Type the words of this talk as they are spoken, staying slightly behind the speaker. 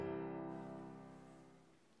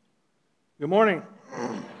Good morning.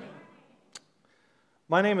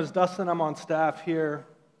 My name is Dustin. I'm on staff here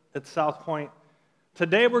at South Point.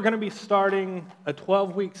 Today we're going to be starting a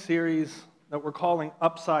 12-week series that we're calling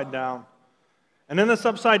Upside Down. And in this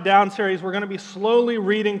Upside Down series, we're going to be slowly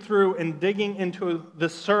reading through and digging into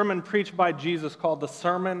this sermon preached by Jesus called the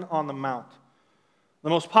Sermon on the Mount. The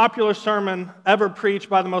most popular sermon ever preached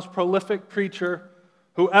by the most prolific preacher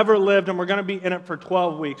who ever lived, and we're going to be in it for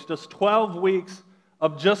 12 weeks. Just 12 weeks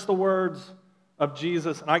of just the words of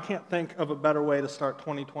Jesus, and I can't think of a better way to start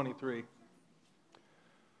 2023.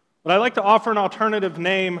 But I'd like to offer an alternative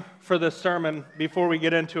name for this sermon before we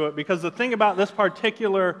get into it, because the thing about this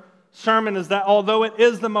particular sermon is that although it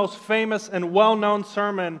is the most famous and well-known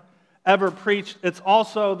sermon ever preached, it's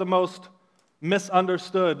also the most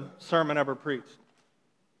misunderstood sermon ever preached.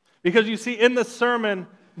 Because you see, in this sermon,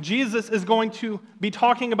 Jesus is going to be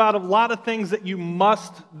talking about a lot of things that you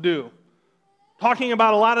must do. Talking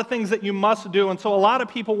about a lot of things that you must do. And so a lot of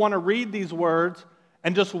people want to read these words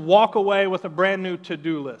and just walk away with a brand new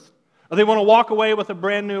to-do list. Or they want to walk away with a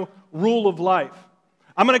brand new rule of life.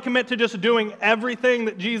 I'm going to commit to just doing everything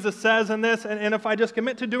that Jesus says in this, and if I just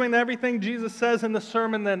commit to doing everything Jesus says in the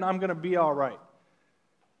sermon, then I'm going to be all right.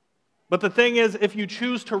 But the thing is, if you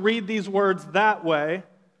choose to read these words that way,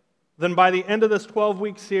 then by the end of this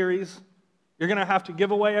 12-week series, you're going to have to give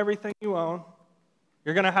away everything you own.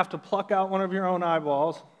 You're going to have to pluck out one of your own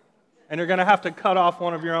eyeballs, and you're going to have to cut off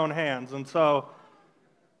one of your own hands. And so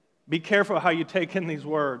be careful how you take in these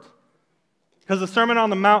words. Because the Sermon on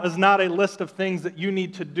the Mount is not a list of things that you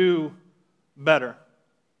need to do better.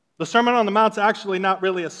 The Sermon on the Mount is actually not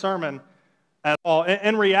really a sermon at all.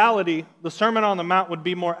 In reality, the Sermon on the Mount would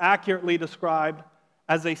be more accurately described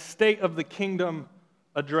as a State of the Kingdom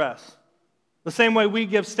address. The same way we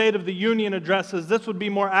give State of the Union addresses, this would be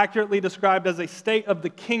more accurately described as a State of the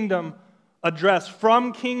Kingdom address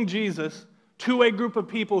from King Jesus to a group of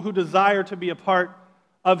people who desire to be a part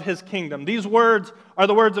of his kingdom. These words are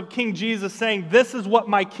the words of King Jesus saying, this is what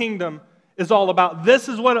my kingdom is all about. This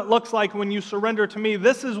is what it looks like when you surrender to me.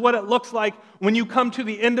 This is what it looks like when you come to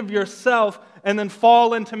the end of yourself and then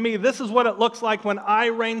fall into me. This is what it looks like when I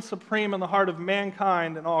reign supreme in the heart of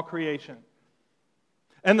mankind and all creation.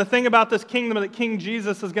 And the thing about this kingdom that King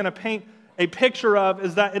Jesus is going to paint a picture of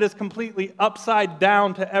is that it is completely upside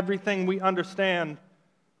down to everything we understand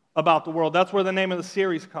about the world. That's where the name of the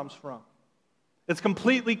series comes from. It's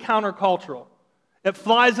completely countercultural. It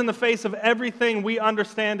flies in the face of everything we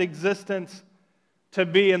understand existence to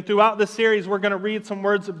be. And throughout this series, we're going to read some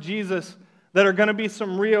words of Jesus that are going to be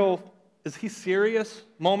some real, is he serious?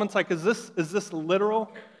 Moments like, is this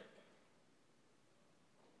literal?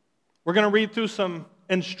 We're going to read through some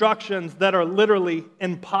instructions that are literally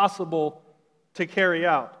impossible to carry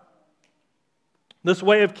out. This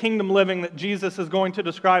way of kingdom living that Jesus is going to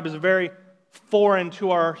describe is very foreign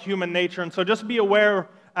to our human nature. And so just be aware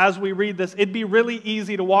as we read this, it'd be really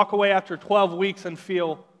easy to walk away after 12 weeks and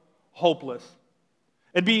feel hopeless.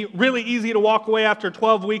 It'd be really easy to walk away after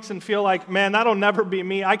 12 weeks and feel like, man, that'll never be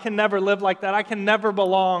me. I can never live like that. I can never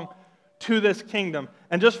belong to this kingdom.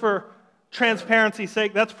 And just for transparency's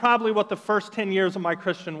sake, that's probably what the first 10 years of my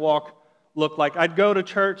Christian walk looked like. I'd go to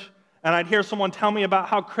church and I'd hear someone tell me about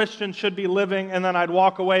how Christians should be living, and then I'd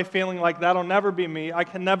walk away feeling like that'll never be me. I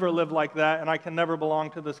can never live like that, and I can never belong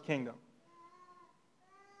to this kingdom.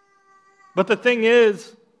 But the thing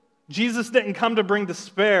is, Jesus didn't come to bring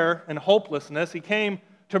despair and hopelessness. He came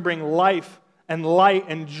to bring life and light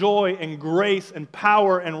and joy and grace and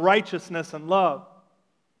power and righteousness and love.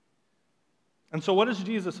 And so what is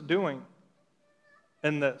Jesus doing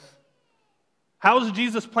in this? How does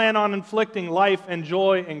Jesus plan on inflicting life and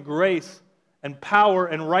joy and grace and power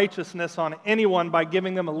and righteousness on anyone by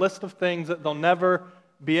giving them a list of things that they'll never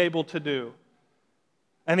be able to do?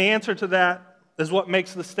 And the answer to that is what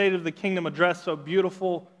makes the State of the Kingdom address so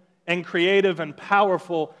beautiful and creative and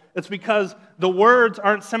powerful. It's because the words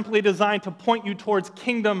aren't simply designed to point you towards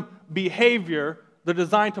kingdom behavior, they're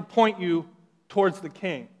designed to point you towards the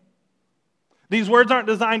King. These words aren't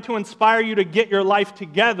designed to inspire you to get your life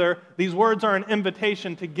together. These words are an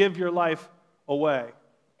invitation to give your life away.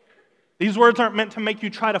 These words aren't meant to make you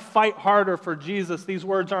try to fight harder for Jesus. These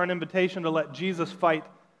words are an invitation to let Jesus fight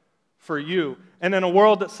for you. And in a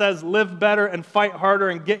world that says live better and fight harder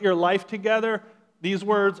and get your life together, these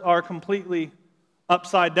words are completely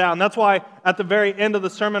upside down. That's why at the very end of the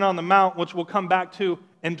Sermon on the Mount, which we'll come back to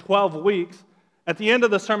in 12 weeks, at the end of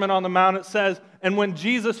the Sermon on the Mount, it says, and when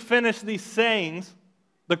Jesus finished these sayings,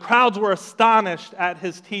 the crowds were astonished at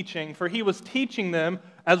his teaching, for he was teaching them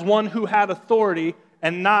as one who had authority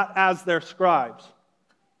and not as their scribes.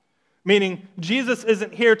 Meaning, Jesus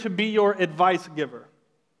isn't here to be your advice giver.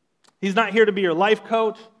 He's not here to be your life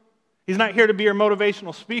coach. He's not here to be your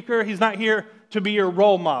motivational speaker. He's not here to be your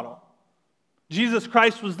role model. Jesus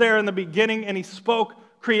Christ was there in the beginning, and he spoke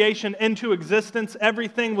creation into existence.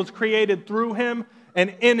 Everything was created through him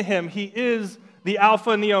and in him. He is the Alpha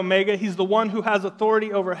and the Omega. He's the one who has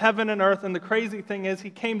authority over heaven and earth. And the crazy thing is, he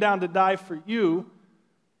came down to die for you,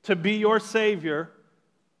 to be your Savior,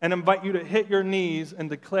 and invite you to hit your knees and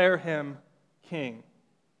declare him King.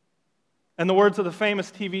 In the words of the famous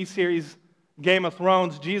TV series Game of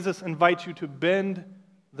Thrones, Jesus invites you to bend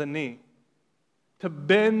the knee. To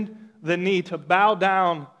bend the knee, to bow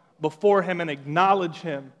down before him and acknowledge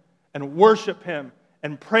him and worship him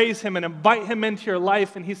and praise him and invite him into your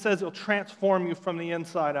life. And he says he'll transform you from the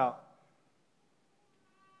inside out.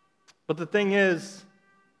 But the thing is,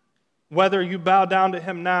 whether you bow down to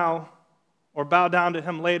him now or bow down to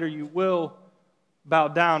him later, you will bow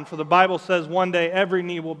down. For the Bible says one day every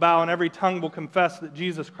knee will bow and every tongue will confess that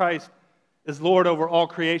Jesus Christ is Lord over all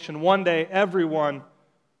creation. One day everyone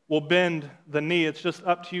will bend the knee. It's just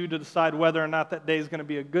up to you to decide whether or not that day is going to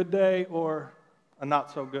be a good day or a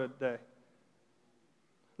not so good day.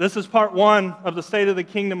 This is part one of the State of the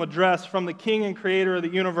Kingdom address from the King and Creator of the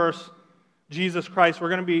universe, Jesus Christ. We're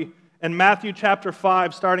going to be in Matthew chapter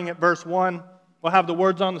 5, starting at verse 1. We'll have the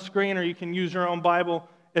words on the screen, or you can use your own Bible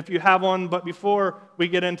if you have one. But before we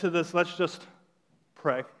get into this, let's just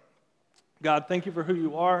pray. God, thank you for who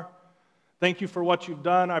you are. Thank you for what you've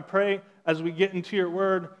done. I pray as we get into your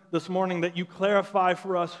word this morning that you clarify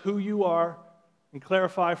for us who you are and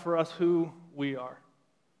clarify for us who we are.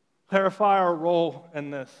 Clarify our role in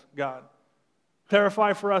this, God.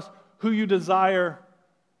 Clarify for us who you desire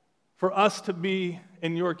for us to be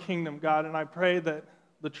in your kingdom, God. And I pray that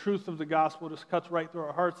the truth of the gospel just cuts right through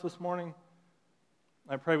our hearts this morning.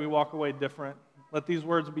 I pray we walk away different. Let these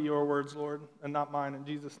words be your words, Lord, and not mine. In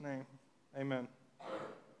Jesus' name, amen.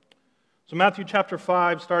 So Matthew chapter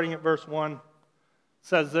 5, starting at verse 1,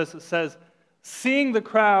 says this. It says, seeing the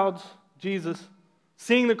crowds, Jesus,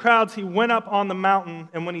 seeing the crowds, he went up on the mountain,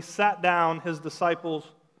 and when he sat down, his disciples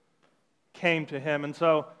came to him. And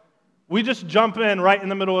so we just jump in right in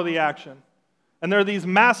the middle of the action. And there are these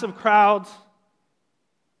massive crowds,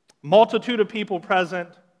 multitude of people present.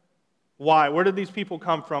 Why? Where did these people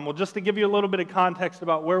come from? Well, just to give you a little bit of context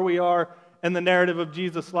about where we are in the narrative of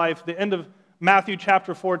Jesus' life, the end of Matthew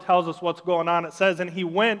chapter 4 tells us what's going on. It says, and he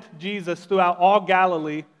went, Jesus, throughout all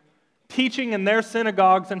Galilee, teaching in their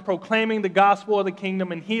synagogues and proclaiming the gospel of the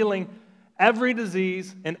kingdom and healing every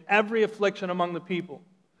disease and every affliction among the people.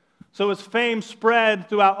 So his fame spread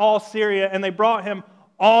throughout all Syria, and they brought him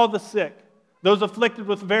all the sick, those afflicted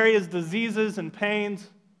with various diseases and pains,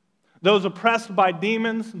 those oppressed by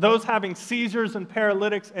demons, those having seizures and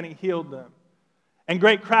paralytics, and he healed them. And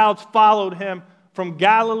great crowds followed him from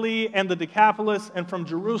Galilee and the Decapolis, and from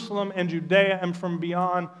Jerusalem and Judea, and from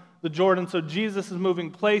beyond the Jordan. So Jesus is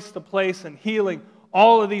moving place to place and healing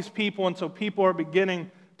all of these people, and so people are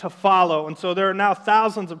beginning to follow. And so there are now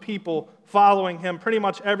thousands of people following him pretty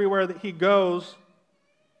much everywhere that he goes.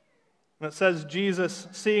 And it says Jesus,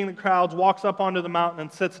 seeing the crowds, walks up onto the mountain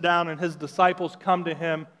and sits down, and his disciples come to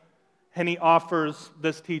him, and he offers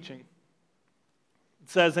this teaching. It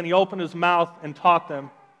says, and he opened his mouth and taught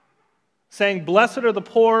them, saying, blessed are the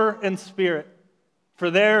poor in spirit, for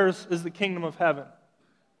theirs is the kingdom of heaven.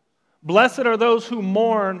 Blessed are those who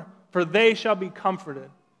mourn, for they shall be comforted.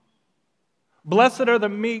 Blessed are the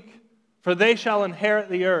meek, for they shall inherit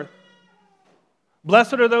the earth.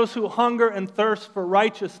 Blessed are those who hunger and thirst for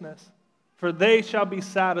righteousness, for they shall be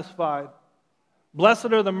satisfied.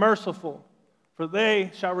 Blessed are the merciful, for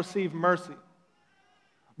they shall receive mercy.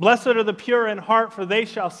 Blessed are the pure in heart, for they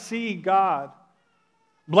shall see God.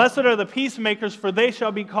 Blessed are the peacemakers, for they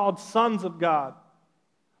shall be called sons of God.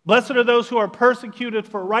 Blessed are those who are persecuted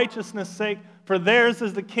for righteousness' sake, for theirs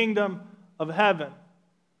is the kingdom of heaven.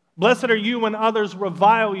 Blessed are you when others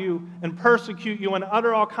revile you and persecute you and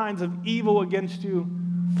utter all kinds of evil against you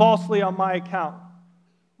falsely on my account.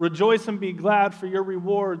 Rejoice and be glad, for your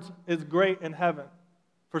rewards is great in heaven.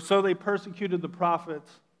 For so they persecuted the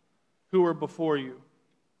prophets who were before you.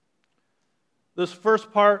 This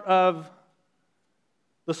first part of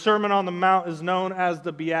the Sermon on the Mount is known as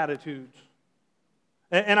the Beatitudes.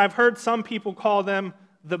 And I've heard some people call them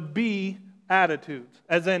the Be-attitudes,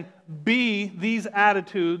 as in be these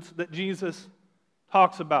attitudes that Jesus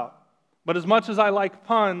talks about. But as much as I like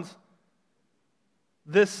puns,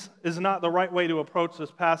 this is not the right way to approach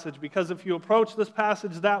this passage, because if you approach this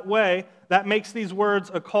passage that way, that makes these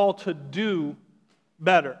words a call to do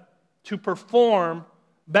better, to perform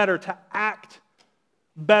better, to act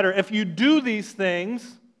better. If you do these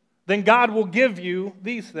things, then God will give you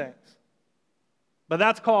these things. But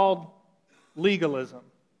that's called legalism.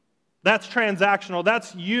 That's transactional.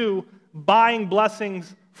 That's you buying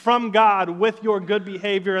blessings from God with your good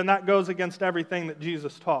behavior, and that goes against everything that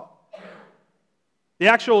Jesus taught. The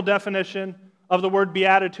actual definition of the word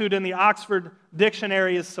beatitude in the Oxford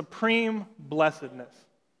Dictionary is supreme blessedness.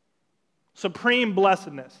 Supreme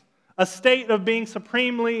blessedness. A state of being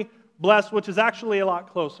supremely blessed, which is actually a lot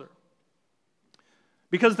closer.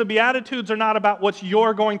 Because the Beatitudes are not about what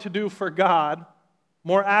you're going to do for God.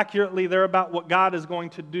 More accurately, they're about what God is going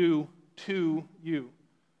to do to you.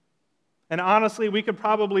 And honestly, we could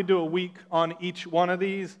probably do a week on each one of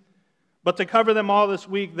these. But to cover them all this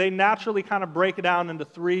week, they naturally kind of break it down into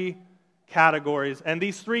three categories. And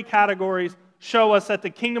these three categories show us that the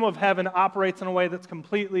kingdom of heaven operates in a way that's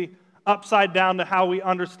completely upside down to how we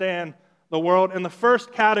understand the world. And the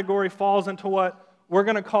first category falls into what we're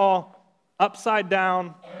going to call upside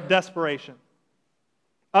down desperation.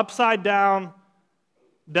 Upside down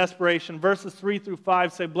desperation. Verses 3 through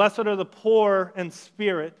 5 say, "Blessed are the poor in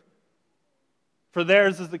spirit, for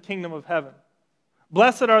theirs is the kingdom of heaven.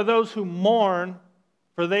 Blessed are those who mourn,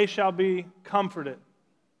 for they shall be comforted.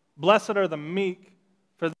 Blessed are the meek,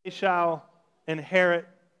 for they shall inherit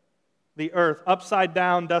the earth." Upside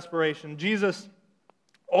down desperation. Jesus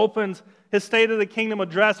opens his State of the Kingdom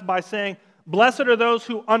address by saying, "Blessed are those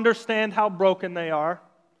who understand how broken they are.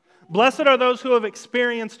 Blessed are those who have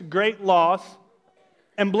experienced great loss.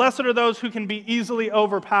 And blessed are those who can be easily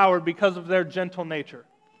overpowered because of their gentle nature."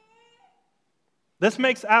 This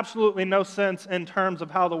makes absolutely no sense in terms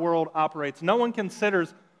of how the world operates. No one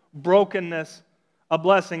considers brokenness a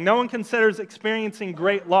blessing. No one considers experiencing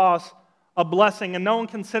great loss a blessing. And no one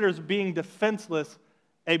considers being defenseless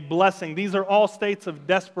a blessing. These are all states of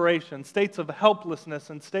desperation, states of helplessness,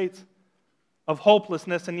 and states of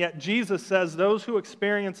hopelessness. And yet Jesus says those who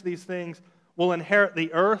experience these things will inherit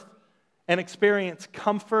the earth and experience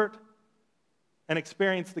comfort and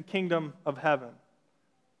experience the kingdom of heaven.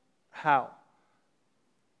 How?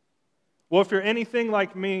 Well, if you're anything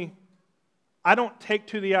like me, I don't take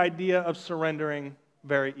to the idea of surrendering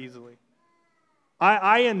very easily.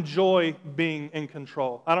 I enjoy being in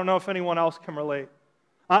control. I don't know if anyone else can relate.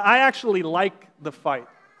 I actually like the fight.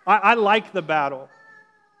 I like the battle.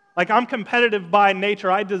 Like, I'm competitive by nature.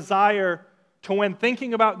 I desire to win.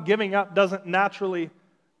 Thinking about giving up doesn't naturally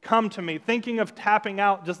come to me. Thinking of tapping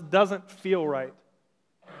out just doesn't feel right.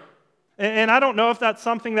 And I don't know if that's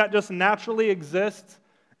something that just naturally exists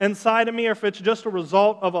inside of me, or if it's just a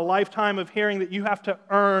result of a lifetime of hearing that you have to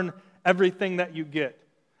earn everything that you get.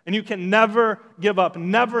 And you can never give up,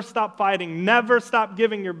 never stop fighting, never stop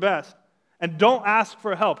giving your best. And don't ask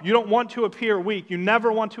for help. You don't want to appear weak. You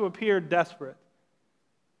never want to appear desperate.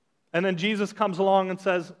 And then Jesus comes along and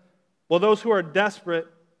says, well, those who are desperate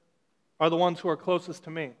are the ones who are closest to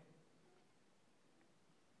me.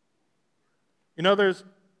 You know, there's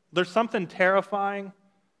something terrifying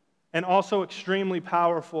and also extremely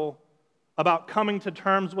powerful about coming to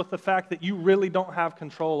terms with the fact that you really don't have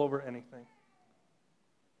control over anything.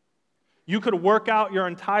 You could work out your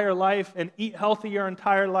entire life and eat healthy your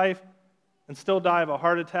entire life and still die of a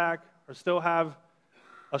heart attack, or still have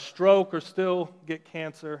a stroke, or still get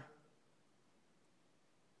cancer.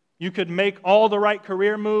 You could make all the right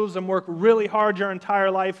career moves and work really hard your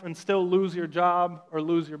entire life and still lose your job or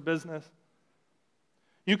lose your business.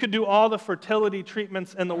 You could do all the fertility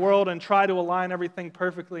treatments in the world and try to align everything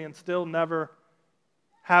perfectly and still never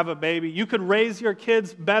have a baby. You could raise your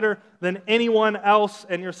kids better than anyone else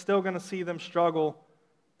and you're still going to see them struggle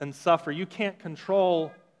and suffer. You can't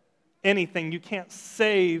control anything. You can't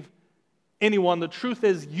save anyone. The truth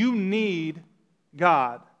is, you need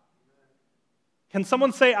God. Can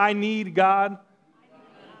someone say, I need God?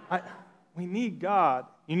 We need God.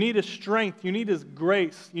 You need His strength. You need His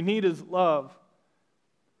grace. You need His love.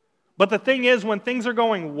 But the thing is, when things are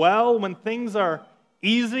going well, when things are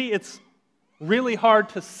easy, it's really hard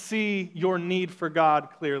to see your need for God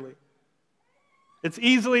clearly. It's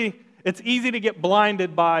easy to get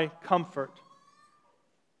blinded by comfort.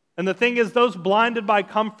 And the thing is, those blinded by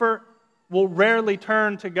comfort will rarely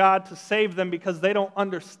turn to God to save them because they don't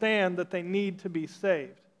understand that they need to be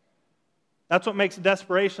saved. That's what makes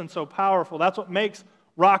desperation so powerful. That's what makes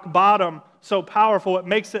rock bottom so powerful. It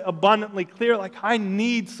makes it abundantly clear, like, I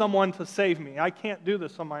need someone to save me. I can't do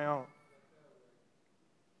this on my own.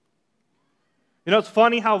 You know, it's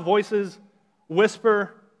funny how voices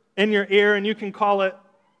whisper in your ear, and you can call it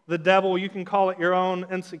the devil, you can call it your own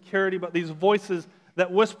insecurity, but these voices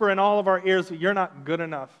that whisper in all of our ears that you're not good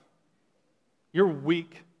enough. You're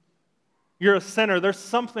weak. You're a sinner. There's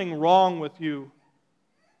something wrong with you.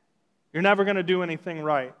 You're never going to do anything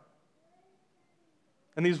right.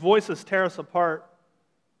 And these voices tear us apart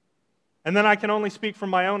And then I can only speak from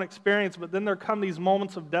my own experience, but then there come these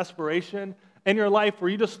moments of desperation in your life where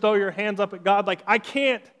you just throw your hands up at God like, I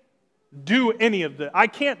can't do any of this. I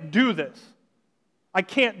can't do this. I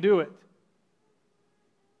can't do it.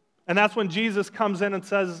 And that's when Jesus comes in and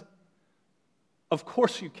says, of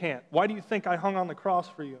course you can't. Why do you think I hung on the cross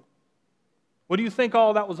for you? What do you think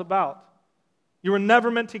all that was about? You were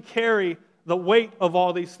never meant to carry the weight of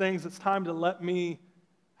all these things. It's time to let me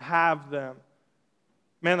have them.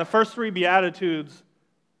 Man, the first three Beatitudes,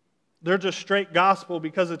 they're just straight gospel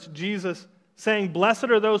because it's Jesus saying, blessed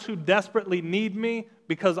are those who desperately need me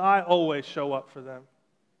because I always show up for them.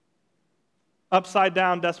 Upside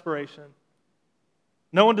down desperation.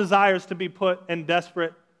 No one desires to be put in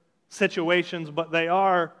desperate situations, but they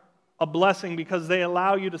are a blessing because they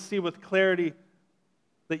allow you to see with clarity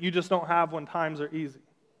that you just don't have when times are easy.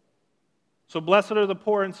 So blessed are the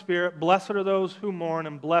poor in spirit, blessed are those who mourn,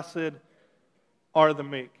 and blessed are the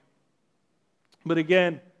meek. But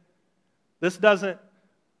again, this doesn't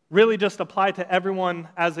really just apply to everyone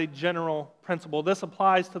as a general principle. This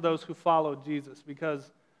applies to those who follow Jesus,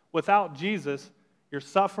 because without Jesus, your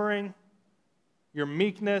suffering, your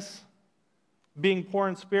meekness, being poor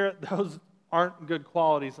in spirit, those aren't good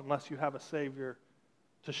qualities unless you have a Savior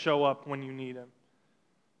to show up when you need Him.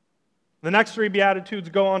 The next three Beatitudes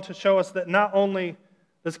go on to show us that not only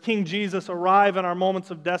does King Jesus arrive in our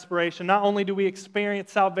moments of desperation, not only do we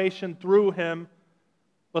experience salvation through Him,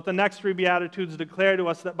 but the next three Beatitudes declare to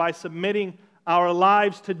us that by submitting our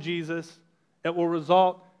lives to Jesus, it will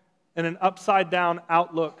result in an upside-down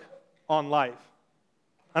outlook on life.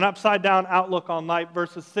 An upside-down outlook on life.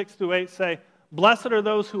 Verses 6 through 8 say, blessed are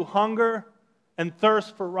those who hunger and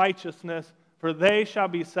thirst for righteousness, for they shall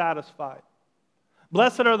be satisfied.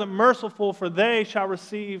 Blessed are the merciful, for they shall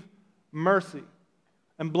receive mercy.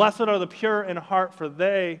 And blessed are the pure in heart, for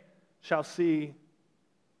they shall see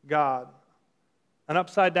God. An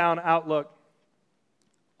upside-down outlook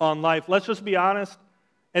on life. Let's just be honest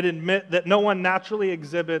and admit that no one naturally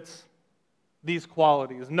exhibits these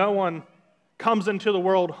qualities. No one comes into the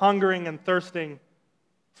world hungering and thirsting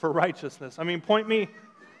for righteousness. I mean, point me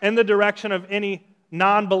in the direction of any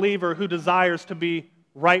non-believer who desires to be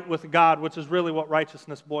right with God, which is really what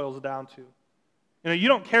righteousness boils down to. You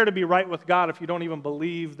don't care to be right with God if you don't even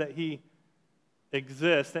believe that He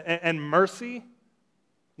exists. And mercy,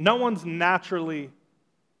 no one's naturally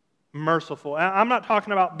merciful. I'm not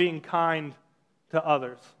talking about being kind to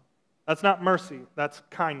others. That's not mercy, that's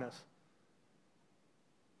kindness.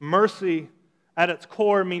 Mercy at its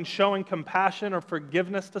core means showing compassion or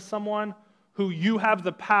forgiveness to someone who you have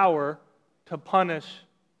the power to punish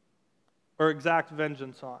or exact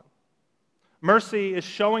vengeance on. Mercy is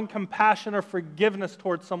showing compassion or forgiveness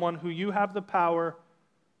towards someone who you have the power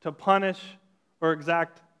to punish or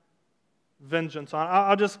exact vengeance on.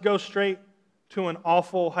 I'll just go straight to an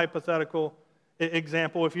awful hypothetical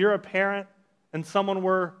example. If you're a parent and someone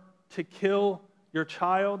were to kill your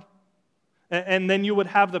child, and then you would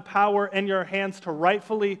have the power in your hands to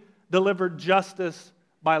rightfully deliver justice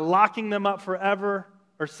by locking them up forever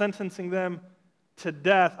or sentencing them to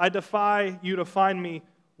death, I defy you to find me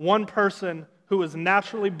one person who is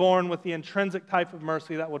naturally born with the intrinsic type of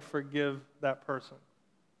mercy that would forgive that person.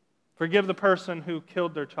 Forgive the person who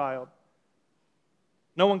killed their child.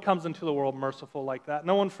 No one comes into the world merciful like that.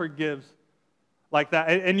 No one forgives like that.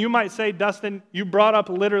 And you might say, Dustin, you brought up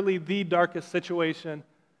literally the darkest situation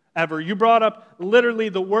ever. You brought up literally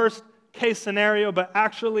the worst case scenario, but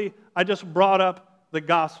actually I just brought up the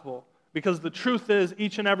gospel. Because the truth is,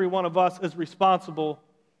 each and every one of us is responsible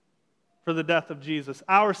for the death of Jesus.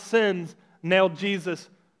 Our sins nailed Jesus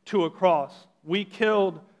to a cross. We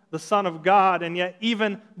killed the Son of God, and yet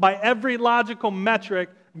even by every logical metric,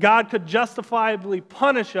 God could justifiably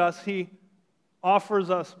punish us. He offers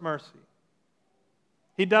us mercy.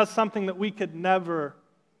 He does something that we could never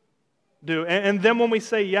do. And then when we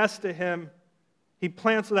say yes to Him, He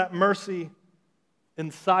plants that mercy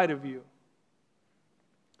inside of you.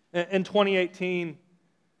 In 2018,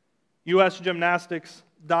 U.S. gymnastics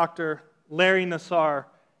doctor Larry Nassar,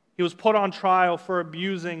 he was put on trial for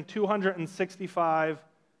abusing 265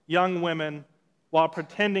 young women while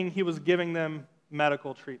pretending he was giving them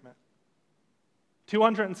medical treatment.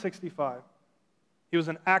 265. He was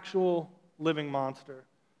an actual living monster.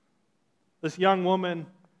 This young woman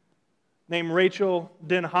named Rachel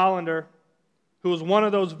Den Hollander, who was one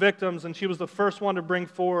of those victims, and she was the first one to bring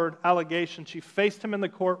forward allegations. She faced him in the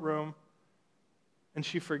courtroom, and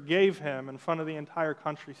she forgave him in front of the entire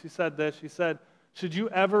country. She said this, she said, should you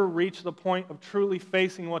ever reach the point of truly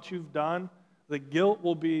facing what you've done, the guilt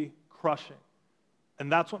will be crushing.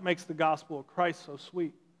 And that's what makes the gospel of Christ so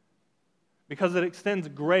sweet. because it extends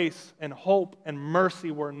grace and hope and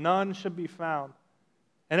mercy where none should be found,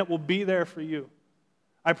 and it will be there for you.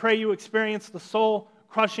 I pray you experience the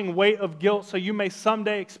soul-crushing weight of guilt so you may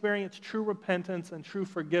someday experience true repentance and true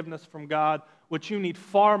forgiveness from God, which you need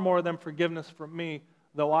far more than forgiveness from me,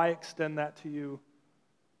 though I extend that to you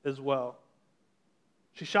as well.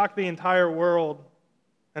 She shocked the entire world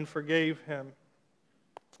and forgave him.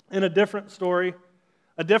 In a different story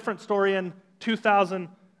in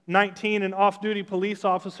 2019, an off-duty police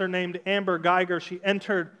officer named Amber Geiger, she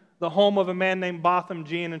entered the home of a man named Botham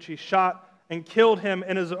Jean, and she shot and killed him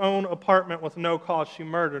in his own apartment with no cause. She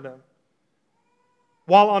murdered him.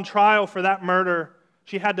 While on trial for that murder,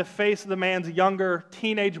 she had to face the man's younger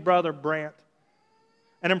teenage brother, Brant.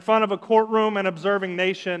 And in front of a courtroom and observing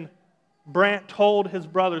nation, Brant told his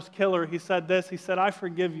brother's killer, he said this, he said, "I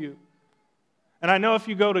forgive you. And I know if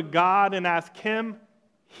you go to God and ask him,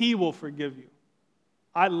 he will forgive you.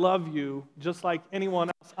 I love you just like anyone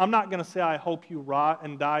else. I'm not going to say I hope you rot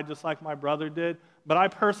and die just like my brother did, but I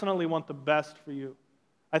personally want the best for you.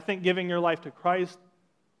 I think giving your life to Christ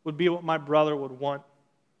would be what my brother would want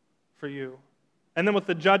for you." And then with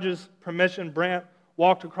the judge's permission, Brant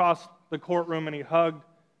walked across the courtroom and he hugged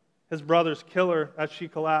his brother's killer as she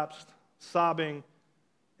collapsed, sobbing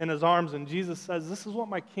in his arms. And Jesus says, "This is what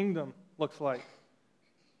my kingdom looks like."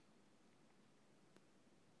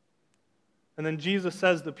 And then Jesus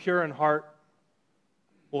says, "The pure in heart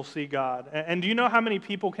will see God." And do you know how many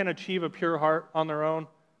people can achieve a pure heart on their own?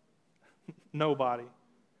 Nobody.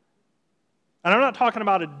 And I'm not talking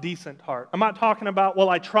about a decent heart. I'm not talking about, well,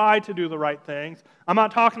 I try to do the right things. I'm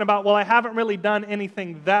not talking about, well, I haven't really done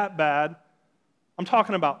anything that bad. I'm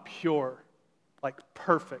talking about pure, like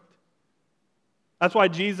perfect. That's why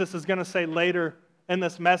Jesus is going to say later in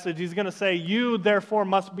this message, he's going to say, "You therefore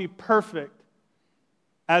must be perfect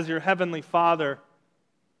as your heavenly Father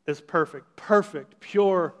is perfect." Perfect,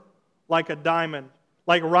 pure like a diamond.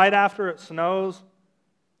 Like right after it snows,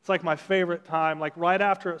 it's like my favorite time. Like right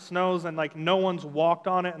after it snows and like no one's walked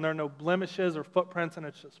on it and there are no blemishes or footprints and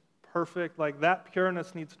it's just perfect. Like that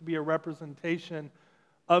pureness needs to be a representation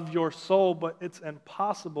of your soul, but it's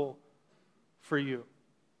impossible for you.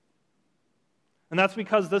 And that's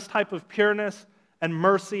because this type of pureness and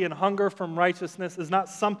mercy and hunger from righteousness is not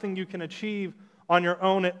something you can achieve on your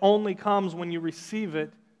own. It only comes when you receive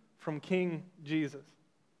it from King Jesus.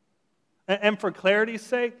 And for clarity's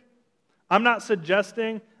sake, I'm not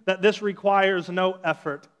suggesting that this requires no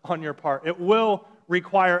effort on your part. It will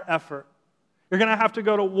require effort. You're going to have to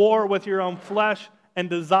go to war with your own flesh and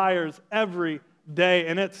desires every day,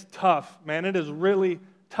 and it's tough, man. It is really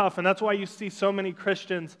tough, and that's why you see so many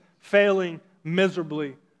Christians failing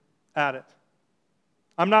miserably at it.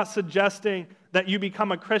 I'm not suggesting that you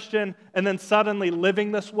become a Christian and then suddenly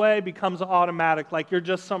living this way becomes automatic, like you're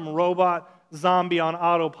just some robot zombie on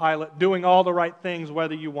autopilot doing all the right things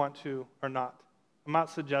whether you want to or not. I'm not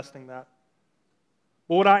suggesting that.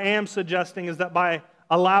 But what I am suggesting is that by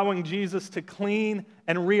allowing Jesus to clean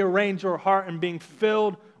and rearrange your heart and being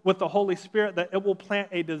filled with the Holy Spirit, that it will plant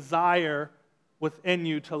a desire within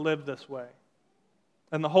you to live this way.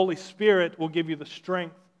 And the Holy Spirit will give you the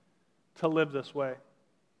strength to live this way.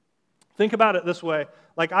 Think about it this way.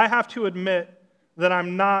 Like, I have to admit that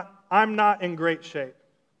I'm not in great shape.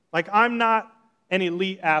 Like, I'm not an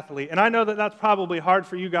elite athlete. And I know that that's probably hard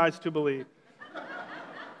for you guys to believe.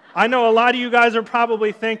 I know a lot of you guys are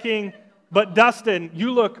probably thinking, but Dustin,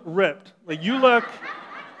 you look ripped. Like, you look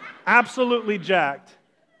absolutely jacked.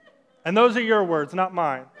 And those are your words, not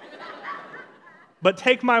mine. But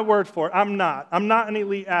take my word for it, I'm not. I'm not an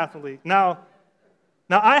elite athlete. Now,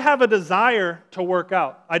 I have a desire to work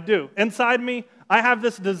out. I do. Inside me, I have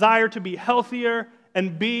this desire to be healthier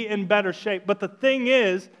and be in better shape. But the thing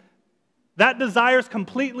is, that desire is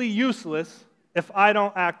completely useless if I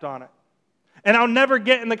don't act on it. And I'll never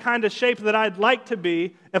get in the kind of shape that I'd like to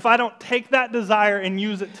be if I don't take that desire and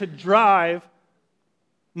use it to drive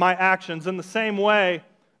my actions. In the same way,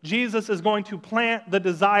 Jesus is going to plant the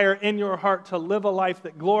desire in your heart to live a life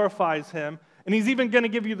that glorifies Him. And He's even going to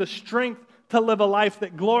give you the strength to live a life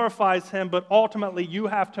that glorifies Him, but ultimately you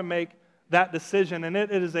have to make that decision, and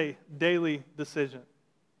it is a daily decision.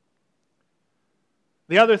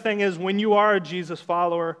 The other thing is, when you are a Jesus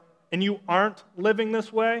follower and you aren't living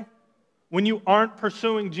this way, when you aren't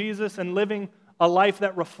pursuing Jesus and living a life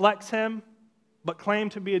that reflects Him, but claim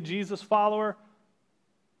to be a Jesus follower,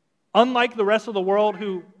 unlike the rest of the world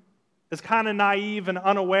who is kind of naive and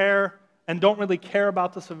unaware and don't really care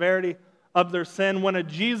about the severity of their sin, when a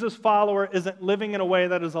Jesus follower isn't living in a way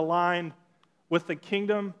that is aligned with the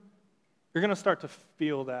kingdom, you're going to start to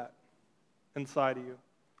feel that inside of you.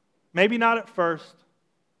 Maybe not at first,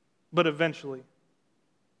 But eventually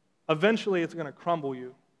it's going to crumble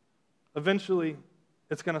you. Eventually,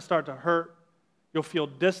 it's going to start to hurt. You'll feel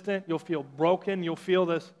distant. You'll feel broken. You'll feel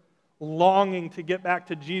this longing to get back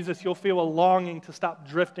to Jesus. You'll feel a longing to stop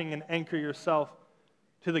drifting and anchor yourself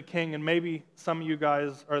to the King. And maybe some of you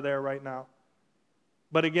guys are there right now.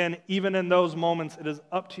 But again, even in those moments, it is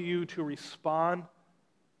up to you to respond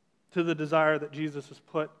to the desire that Jesus has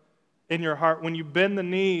put in your heart. When you bend the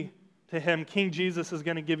knee to Him, King Jesus is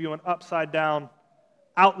going to give you an upside-down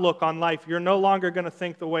outlook on life. You're no longer going to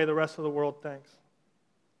think the way the rest of the world thinks.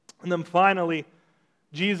 And then finally,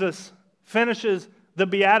 Jesus finishes the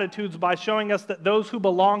Beatitudes by showing us that those who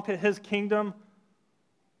belong to His kingdom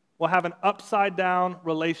will have an upside-down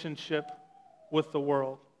relationship with the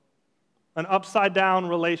world. An upside-down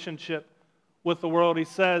relationship with the world. He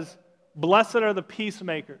says, "Blessed are the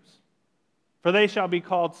peacemakers, for they shall be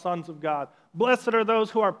called sons of God. Blessed are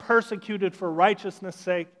those who are persecuted for righteousness'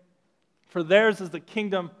 sake, for theirs is the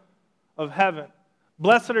kingdom of heaven.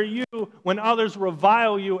 Blessed are you when others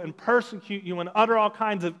revile you and persecute you and utter all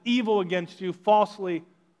kinds of evil against you falsely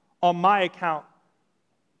on my account.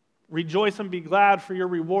 Rejoice and be glad, for your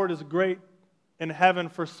reward is great in heaven,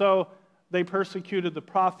 for so they persecuted the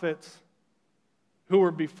prophets who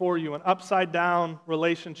were before you." An upside-down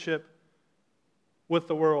relationship with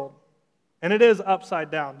the world. And it is upside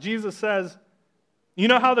down. Jesus says, you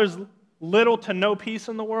know how there's little to no peace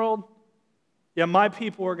in the world? Yeah, my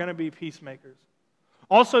people are going to be peacemakers.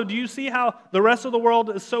 Also, do you see how the rest of the world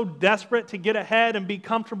is so desperate to get ahead and be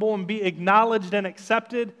comfortable and be acknowledged and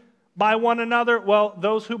accepted by one another? Well,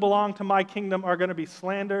 those who belong to my kingdom are going to be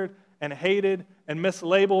slandered and hated and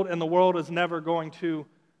mislabeled, and the world is never going to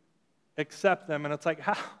accept them. And it's like,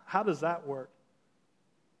 how does that work?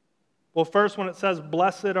 Well, first, when it says,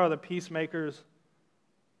 "Blessed are the peacemakers,"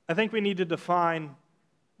 I think we need to define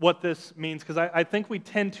what this means, because I think we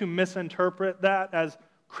tend to misinterpret that as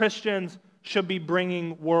Christians should be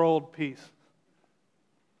bringing world peace.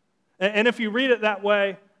 And if you read it that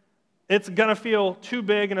way, it's going to feel too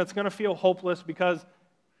big and it's going to feel hopeless, because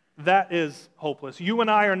that is hopeless. You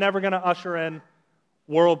and I are never going to usher in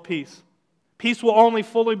world peace. Peace will only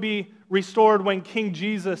fully be restored when King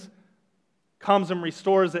Jesus comes and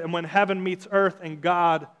restores it, and when heaven meets earth and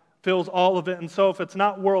God fills all of it. And so if it's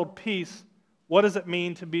not world peace, what does it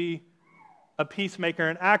mean to be a peacemaker?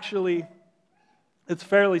 And actually, it's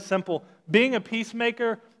fairly simple. Being a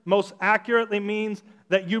peacemaker most accurately means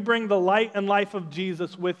that you bring the light and life of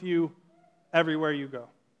Jesus with you everywhere you go.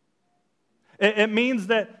 It means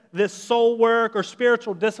that this soul work or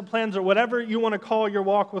spiritual disciplines or whatever you want to call your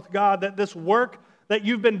walk with God, that this work that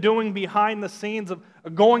you've been doing behind the scenes of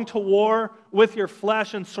going to war with your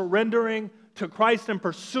flesh and surrendering to Christ and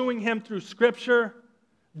pursuing Him through Scripture,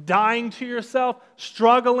 dying to yourself,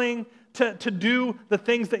 struggling to do the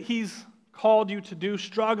things that He's called you to do,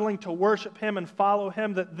 struggling to worship Him and follow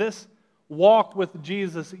Him, that this walk with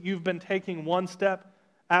Jesus that you've been taking one step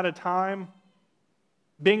at a time,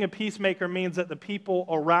 being a peacemaker means that the people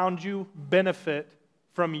around you benefit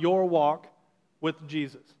from your walk with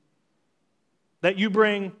Jesus. That you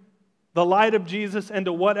bring the light of Jesus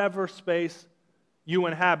into whatever space you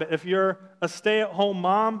inhabit. If you're a stay-at-home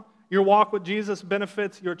mom, your walk with Jesus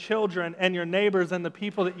benefits your children and your neighbors and the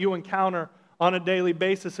people that you encounter on a daily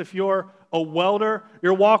basis. If you're a welder,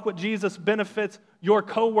 your walk with Jesus benefits your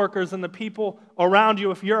coworkers and the people around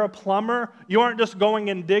you. If you're a plumber, you aren't just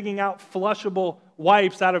going and digging out flushable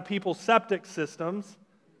wipes out of people's septic systems.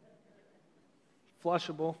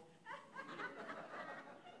 Flushable.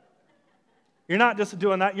 You're not just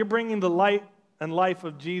doing that. You're bringing the light and life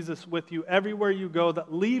of Jesus with you everywhere you go,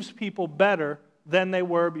 that leaves people better than they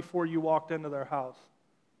were before you walked into their house.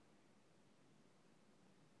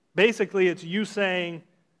 Basically, it's you saying,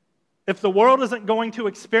 if the world isn't going to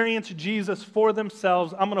experience Jesus for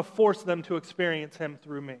themselves, I'm going to force them to experience Him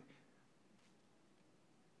through me.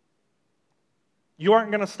 You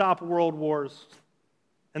aren't going to stop world wars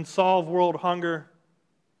and solve world hunger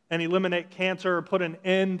and eliminate cancer or put an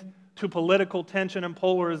end to political tension and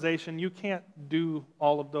polarization. You can't do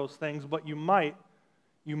all of those things, but you might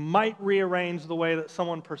rearrange the way that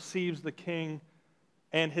someone perceives the King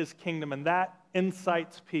and His kingdom, and that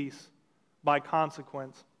incites peace by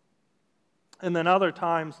consequence. And then other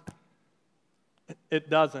times, it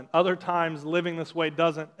doesn't. Other times, living this way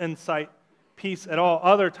doesn't incite peace at all.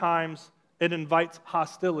 Other times, it invites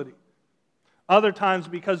hostility. Other times,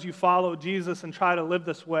 because you follow Jesus and try to live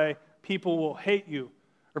this way, people will hate you,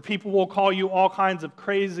 or people will call you all kinds of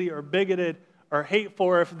crazy or bigoted or hateful,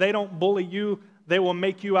 or if they don't bully you, they will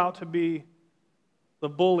make you out to be the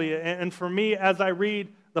bully. And for me, as I read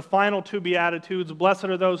the final two Beatitudes. Blessed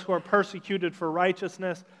are those who are persecuted for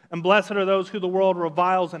righteousness, and blessed are those who the world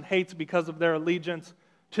reviles and hates because of their allegiance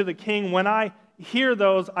to the King. When I hear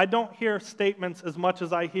those, I don't hear statements as much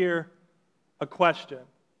as I hear a question.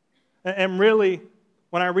 And really,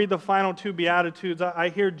 when I read the final two Beatitudes, I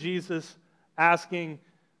hear Jesus asking,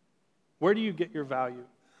 where do you get your value?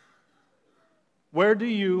 Where do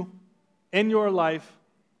you, in your life,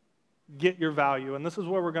 get your value? And this is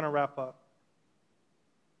where we're going to wrap up.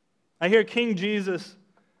 I hear King Jesus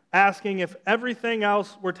asking if everything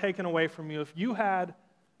else were taken away from you, if you had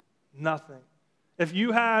nothing, if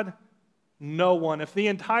you had no one, if the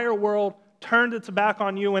entire world turned its back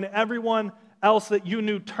on you and everyone else that you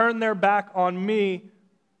knew turned their back on me,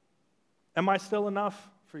 am I still enough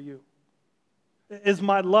for you? Is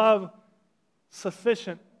my love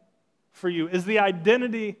sufficient for you? Is the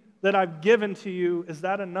identity that I've given to you, is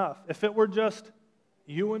that enough? If it were just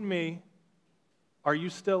you and me, are you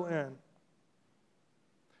still in?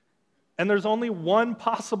 And there's only one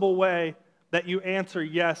possible way that you answer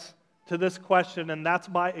yes to this question, and that's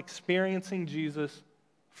by experiencing Jesus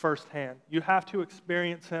firsthand. You have to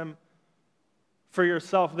experience him for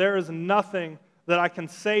yourself. There is nothing that I can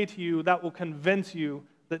say to you that will convince you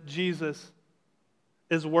that Jesus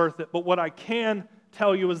is worth it. But what I can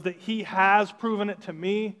tell you is that he has proven it to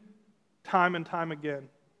me time and time again.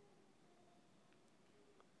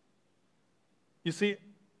 You see,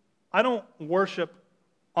 I don't worship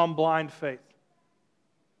on blind faith.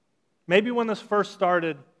 Maybe when this first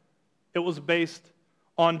started, it was based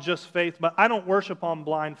on just faith, but I don't worship on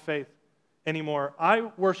blind faith anymore. I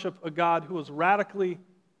worship a God who has radically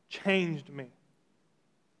changed me.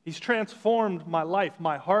 He's transformed my life,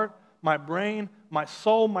 my heart, my brain, my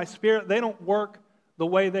soul, my spirit. They don't work the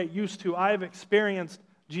way they used to. I have experienced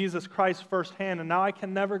Jesus Christ firsthand, and now I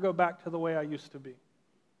can never go back to the way I used to be.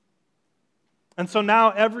 And so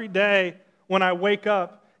now every day when I wake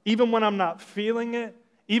up, even when I'm not feeling it,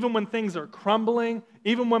 even when things are crumbling,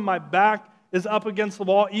 even when my back is up against the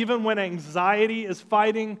wall, even when anxiety is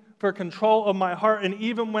fighting for control of my heart, and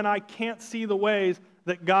even when I can't see the ways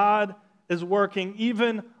that God is working,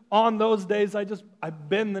 even on those days, I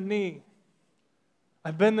bend the knee.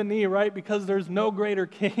 I bend the knee, right? Because there's no greater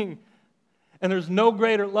king, and there's no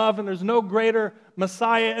greater love, and there's no greater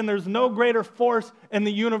Messiah, and there's no greater force in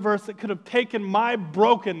the universe that could have taken my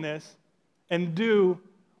brokenness and do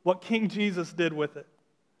what King Jesus did with it.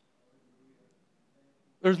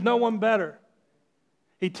 There's no one better.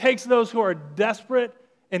 He takes those who are desperate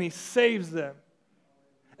and he saves them.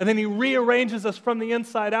 And then he rearranges us from the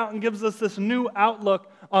inside out and gives us this new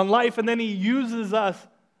outlook on life. And then he uses us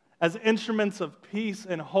as instruments of peace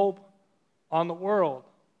and hope on the world.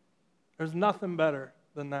 There's nothing better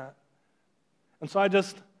than that. And so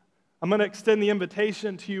I'm going to extend the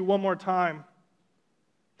invitation to you one more time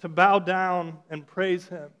to bow down and praise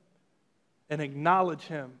him and acknowledge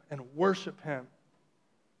him and worship him.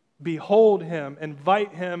 Behold him,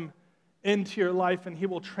 invite him into your life, and he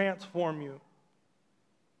will transform you.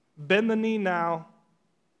 Bend the knee now,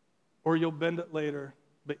 or you'll bend it later.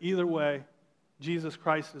 But either way, Jesus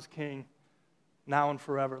Christ is King, now and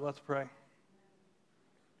forever. Let's pray.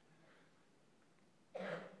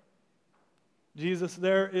 Jesus,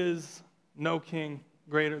 there is no king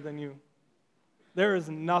greater than you. There is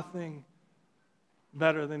nothing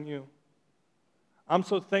better than you. I'm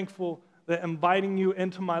so thankful that inviting you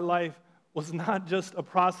into my life was not just a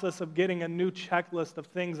process of getting a new checklist of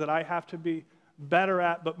things that I have to be better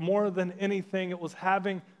at, but more than anything, it was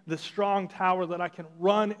having the strong tower that I can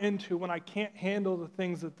run into when I can't handle the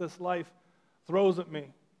things that this life throws at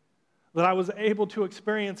me. That I was able to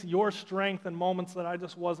experience your strength in moments that I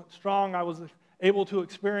just wasn't strong. I was able to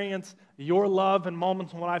experience your love in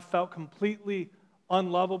moments when I felt completely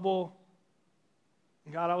unlovable.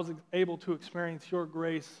 And God, I was able to experience your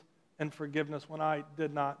grace and forgiveness when I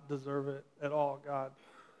did not deserve it at all, God.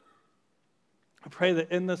 I pray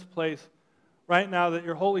that in this place, right now, that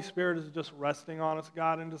your Holy Spirit is just resting on us,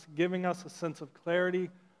 God, and just giving us a sense of clarity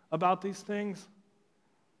about these things.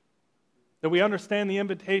 That we understand the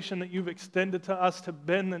invitation that you've extended to us to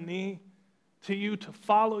bend the knee to you, to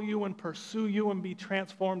follow you and pursue you and be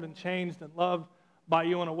transformed and changed and loved by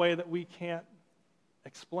you in a way that we can't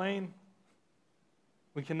explain,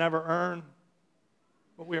 we can never earn,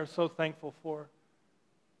 but we are so thankful for.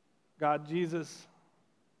 God, Jesus,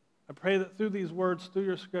 I pray that through these words, through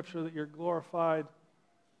your scripture, that you're glorified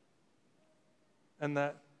and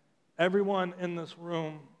that everyone in this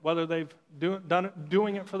room, whether they've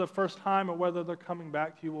doing it for the first time or whether they're coming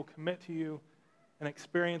back to you, will commit to you and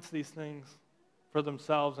experience these things for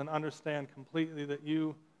themselves and understand completely that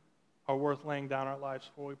you are worth laying down our lives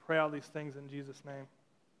for. We pray all these things in Jesus' name.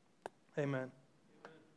 Amen.